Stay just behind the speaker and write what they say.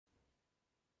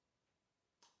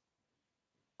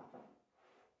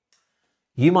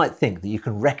You might think that you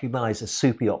can recognize a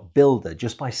superyacht builder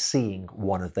just by seeing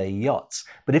one of their yachts.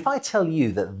 But if I tell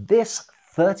you that this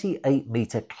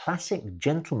 38-meter classic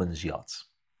gentleman's yacht,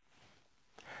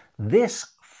 this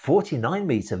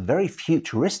 49-meter very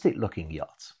futuristic looking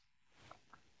yacht,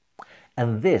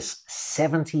 and this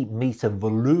 70-meter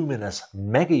voluminous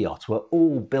mega yacht were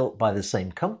all built by the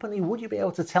same company, would you be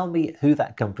able to tell me who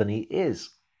that company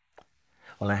is?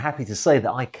 Well, I'm happy to say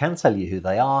that I can tell you who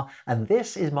they are, and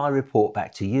this is my report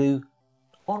back to you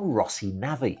on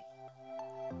Rossinavi.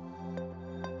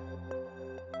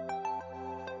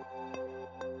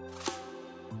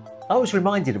 I was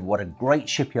reminded of what a great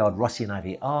shipyard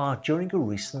Rossinavi are during a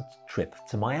recent trip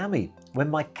to Miami, when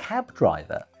my cab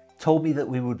driver told me that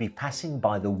we would be passing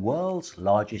by the world's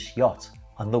largest yacht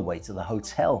on the way to the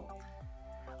hotel.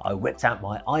 I whipped out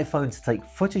my iPhone to take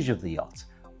footage of the yacht,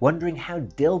 wondering how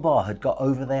Dilbar had got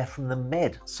over there from the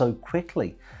Med so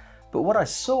quickly. But what I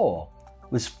saw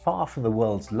was far from the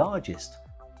world's largest,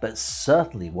 but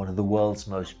certainly one of the world's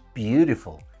most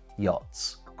beautiful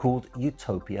yachts, called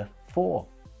Utopia 4.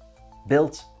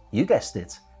 Built, you guessed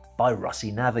it, by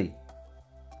Rossinavi.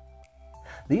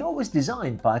 The yacht was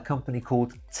designed by a company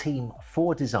called Team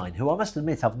 4 Design, who I must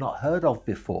admit I've not heard of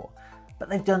before, but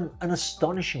they've done an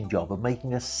astonishing job of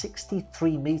making a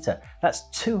 63-meter, that's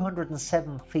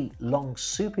 207 feet long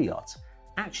super yacht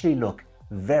actually look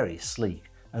very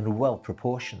sleek and well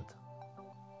proportioned.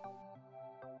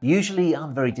 Usually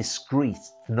I'm very discreet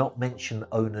to not mention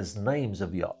owners' names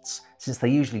of yachts, since they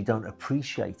usually don't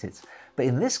appreciate it. But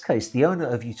in this case, the owner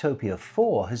of Utopia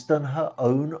 4 has done her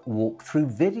own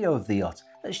walkthrough video of the yacht.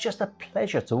 It's just a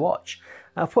pleasure to watch.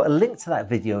 I'll put a link to that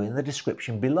video in the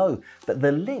description below, but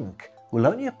the link will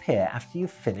only appear after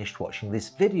you've finished watching this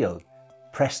video,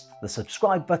 pressed the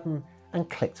subscribe button and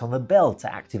clicked on the bell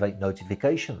to activate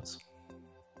notifications.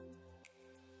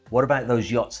 What about those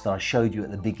yachts that I showed you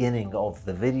at the beginning of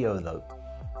the video though?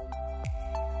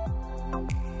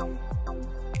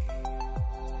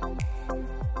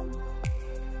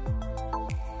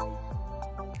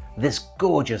 This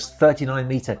gorgeous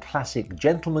 39-meter classic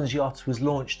gentleman's yacht was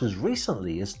launched as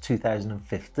recently as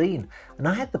 2015, and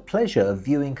I had the pleasure of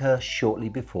viewing her shortly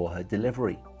before her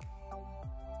delivery.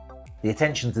 The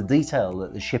attention to detail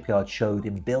that the shipyard showed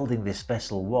in building this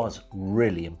vessel was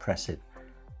really impressive.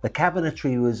 The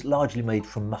cabinetry was largely made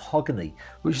from mahogany,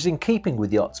 which is in keeping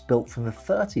with yachts built from the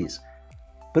 30s,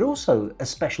 but also a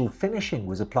special finishing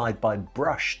was applied by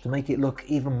brush to make it look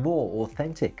even more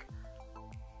authentic.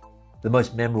 The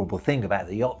most memorable thing about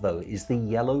the yacht though is the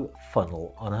yellow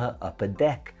funnel on her upper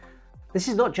deck. This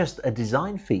is not just a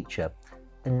design feature,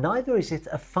 and neither is it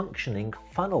a functioning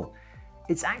funnel.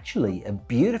 It's actually a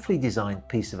beautifully designed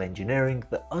piece of engineering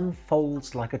that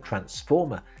unfolds like a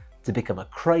transformer to become a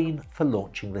crane for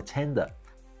launching the tender.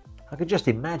 I could just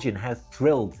imagine how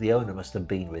thrilled the owner must have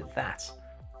been with that.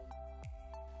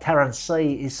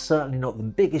 Taransay is certainly not the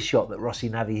biggest yacht that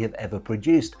Rossinavi have ever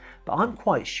produced, but I'm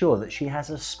quite sure that she has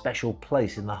a special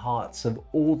place in the hearts of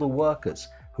all the workers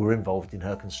who were involved in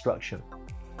her construction.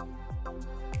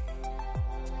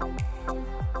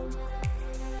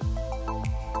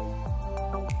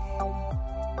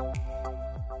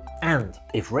 And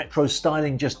if retro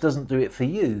styling just doesn't do it for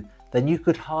you, then you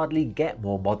could hardly get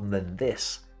more modern than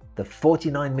this, the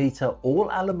 49-meter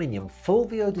all-aluminium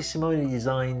Fulvio de Simone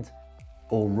designed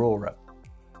Aurora.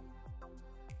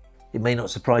 It may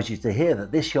not surprise you to hear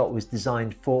that this yacht was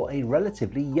designed for a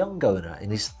relatively young owner in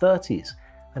his 30s,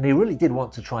 and he really did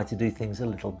want to try to do things a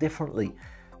little differently.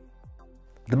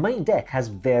 The main deck has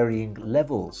varying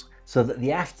levels, so that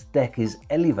the aft deck is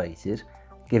elevated,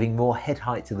 giving more head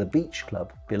height to the beach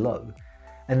club below,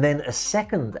 and then a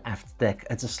second aft deck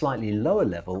at a slightly lower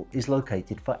level is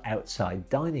located for outside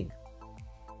dining.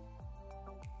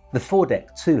 The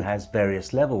foredeck too has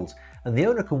various levels, and the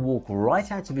owner can walk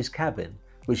right out of his cabin,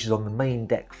 which is on the main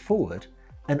deck forward,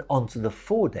 and onto the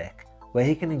foredeck, where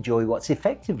he can enjoy what's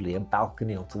effectively a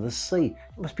balcony onto the sea.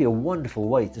 It must be a wonderful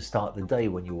way to start the day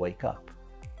when you wake up.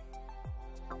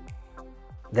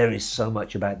 There is so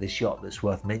much about this yacht that's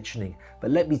worth mentioning,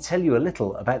 but let me tell you a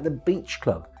little about the beach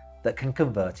club that can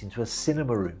convert into a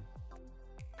cinema room.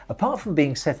 Apart from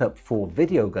being set up for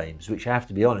video games, which I have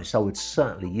to be honest I would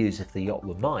certainly use if the yacht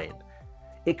were mine,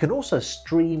 it can also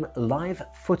stream live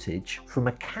footage from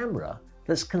a camera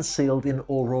that's concealed in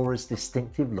Aurora's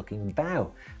distinctive looking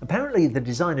bow. Apparently the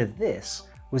design of this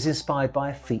was inspired by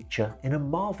a feature in a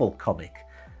Marvel comic.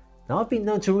 Now I've been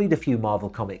known to read a few Marvel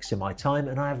comics in my time,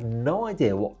 and I have no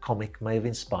idea what comic may have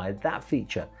inspired that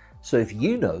feature. So if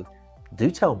you know,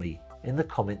 do tell me in the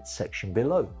comments section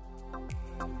below.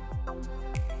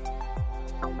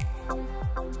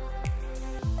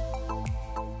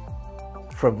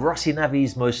 From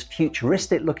Rossinavi's most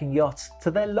futuristic looking yacht to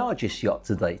their largest yacht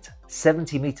to date,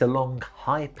 70-metre long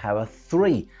High Power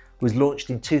 3 was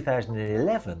launched in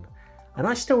 2011, and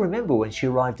I still remember when she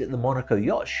arrived at the Monaco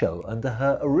Yacht Show under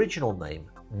her original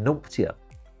name, Numptia.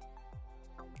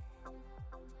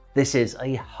 This is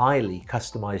a highly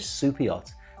customised super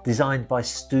yacht designed by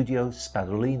Studio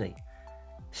Spadolini.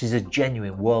 She's a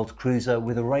genuine world cruiser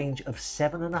with a range of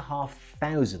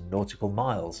 7,500 nautical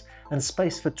miles and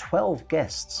space for 12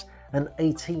 guests and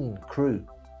 18 crew.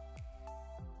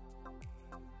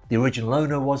 The original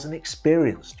owner was an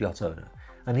experienced yacht owner,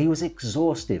 and he was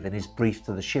exhaustive in his brief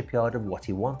to the shipyard of what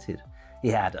he wanted. He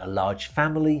had a large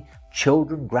family,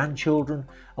 children, grandchildren,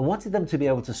 and wanted them to be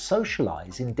able to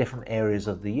socialise in different areas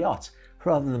of the yacht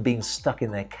rather than being stuck in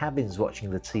their cabins watching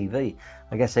the TV.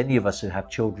 I guess any of us who have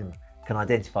children can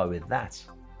identify with that.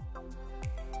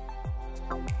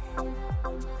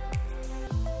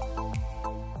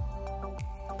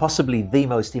 Possibly the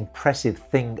most impressive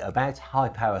thing about High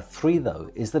Power 3 though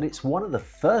is that it's one of the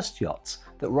first yachts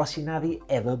that Rossinavi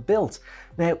ever built.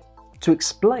 Now, to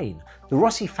explain, the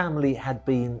Rossi family had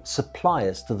been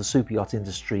suppliers to the super yacht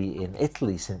industry in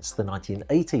Italy since the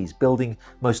 1980s, building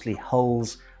mostly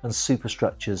hulls and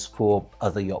superstructures for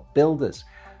other yacht builders.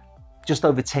 Just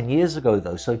over 10 years ago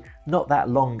though, so not that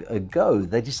long ago,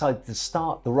 they decided to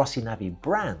start the Rossinavi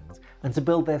brand and to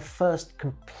build their first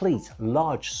complete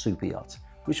large super yacht,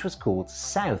 which was called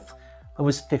South and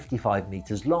was 55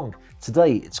 metres long.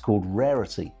 Today it's called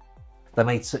Rarity. They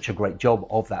made such a great job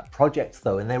of that project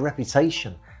though, and their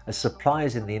reputation as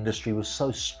suppliers in the industry was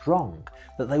so strong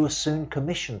that they were soon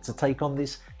commissioned to take on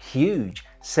this huge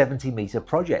 70-metre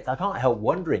project. I can't help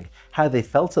wondering how they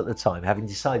felt at the time, having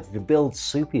decided to build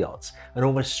super yachts and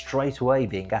almost straight away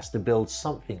being asked to build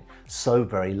something so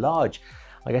very large.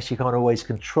 I guess you can't always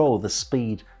control the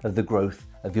speed of the growth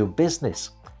of your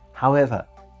business. However,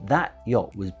 that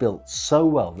yacht was built so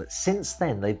well that since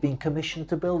then they've been commissioned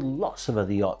to build lots of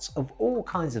other yachts of all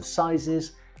kinds of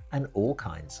sizes and all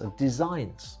kinds of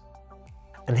designs.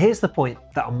 And here's the point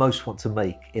that I most want to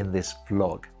make in this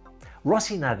vlog.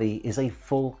 Rossinavi is a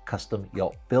full custom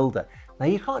yacht builder. Now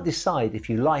you can't decide if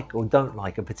you like or don't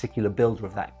like a particular builder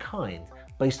of that kind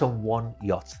based on one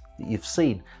yacht that you've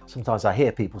seen. Sometimes I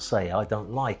hear people say, I don't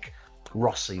like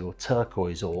Rossi or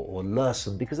Turquoise or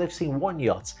Lursen because they've seen one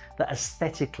yacht that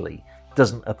aesthetically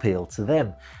doesn't appeal to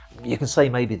them. You can say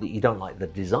maybe that you don't like the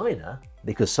designer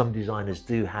because some designers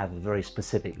do have a very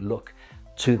specific look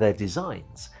to their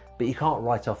designs, but you can't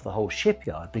write off the whole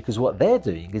shipyard because what they're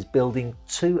doing is building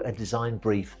to a design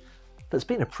brief that's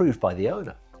been approved by the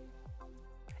owner.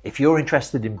 If you're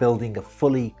interested in building a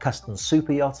fully custom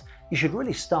super yacht, you should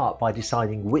really start by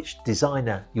deciding which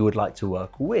designer you would like to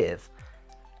work with,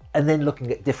 and then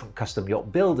looking at different custom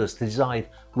yacht builders to decide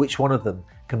which one of them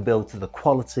can build to the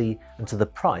quality and to the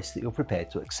price that you're prepared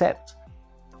to accept.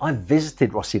 I've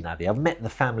visited Rossinavi, I've met the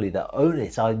family that own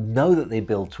it, I know that they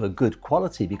build to a good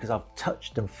quality because I've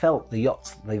touched and felt the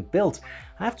yachts that they've built.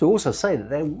 I have to also say that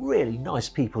they're really nice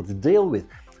people to deal with.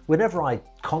 Whenever I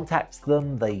contact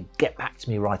them, they get back to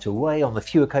me right away. On the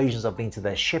few occasions I've been to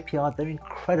their shipyard, they're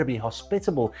incredibly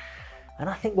hospitable. And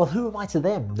I think, well, who am I to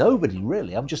them? Nobody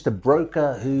really. I'm just a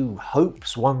broker who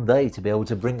hopes one day to be able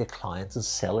to bring a client and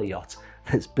sell a yacht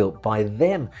that's built by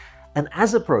them. And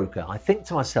as a broker, I think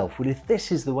to myself, well, if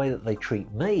this is the way that they treat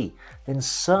me, then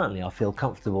certainly I feel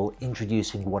comfortable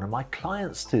introducing one of my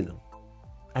clients to them.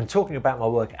 And talking about my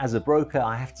work as a broker,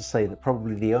 I have to say that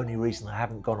probably the only reason I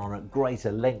haven't gone on at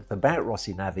greater length about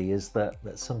Rossinavi is that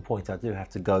at some point I do have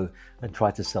to go and try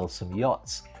to sell some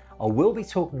yachts. I will be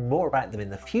talking more about them in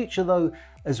the future though,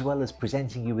 as well as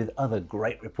presenting you with other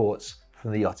great reports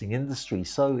from the yachting industry.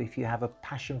 So if you have a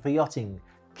passion for yachting,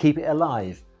 keep it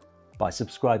alive by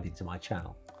subscribing to my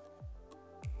channel.